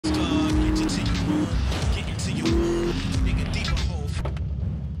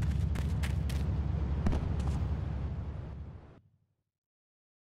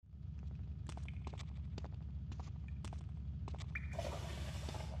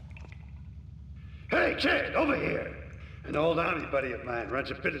Hey, kid, over here. An old army buddy of mine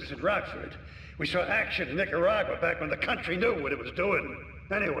runs a business in Rockford. We saw action in Nicaragua back when the country knew what it was doing.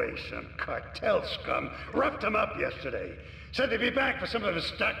 Anyway, some cartel scum roughed him up yesterday. Said they'd be back for some of his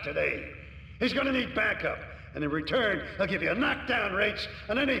stock today. He's gonna need backup, and in return, he'll give you knockdown rates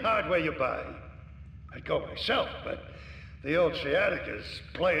on any hardware you buy. I'd go myself, but the old sciatica's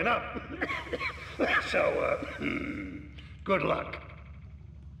playing up. So, good luck.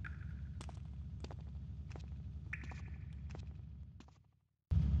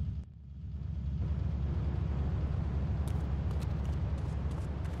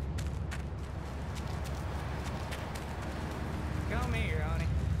 Come here, honey.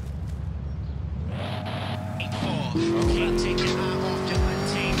 Can't take your eye off your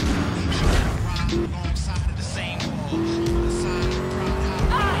team. You gotta ride alongside of the same wall. On the side of the proud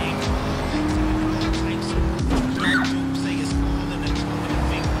highway. All types of dudes say it's all in the toe of the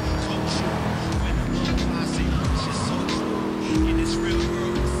finger. Told you when the little fly say it's just so true. In this real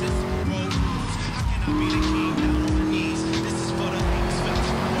world, with sensible road rules. How can I be the king down on my knees? This is for the things felt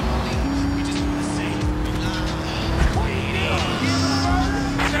to my lead. We just wanna say we love.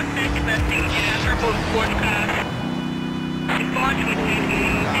 Suspect investigation after both sports cars.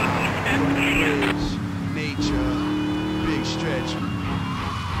 Nature, big stretch.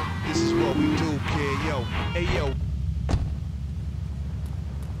 This is what we do, kid. Yo, hey, yo.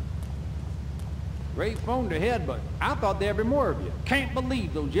 Great phone to head, but I thought there'd be more of you. Can't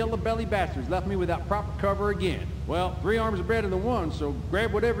believe those yellow-belly bastards left me without proper cover again. Well, 3 arms are better than 1, so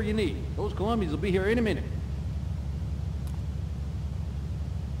grab whatever you need. Those Colombians will be here any minute.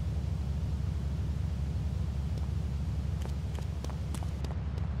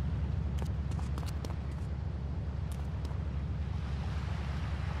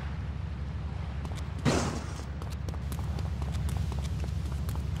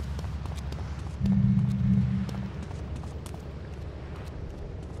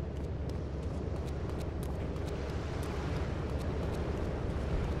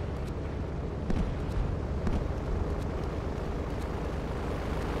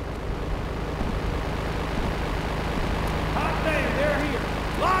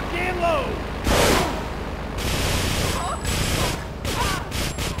 Lock and load!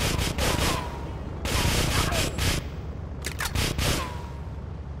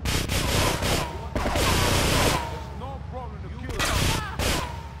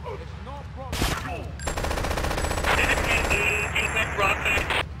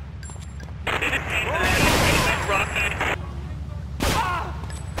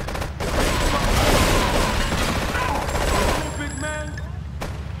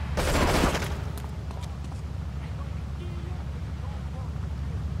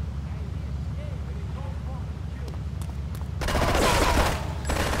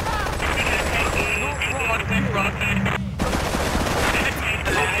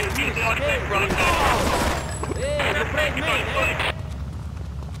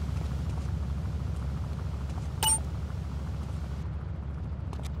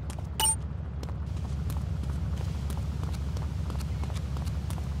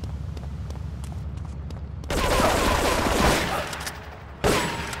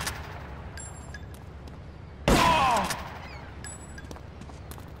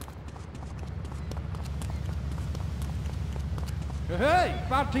 Hey,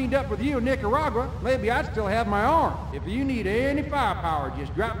 if I teamed up with you in Nicaragua, maybe I'd still have my arm. If you need any firepower,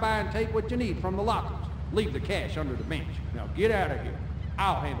 just drop by and take what you need from the lockers. Leave the cash under the bench. Now get out of here.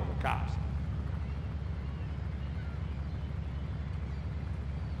 I'll handle the cops.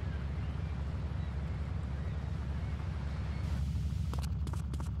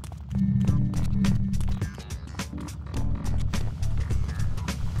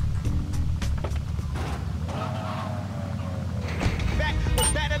 Back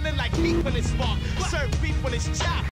was battling like beef when it's spark. Serve beef when it's chopped.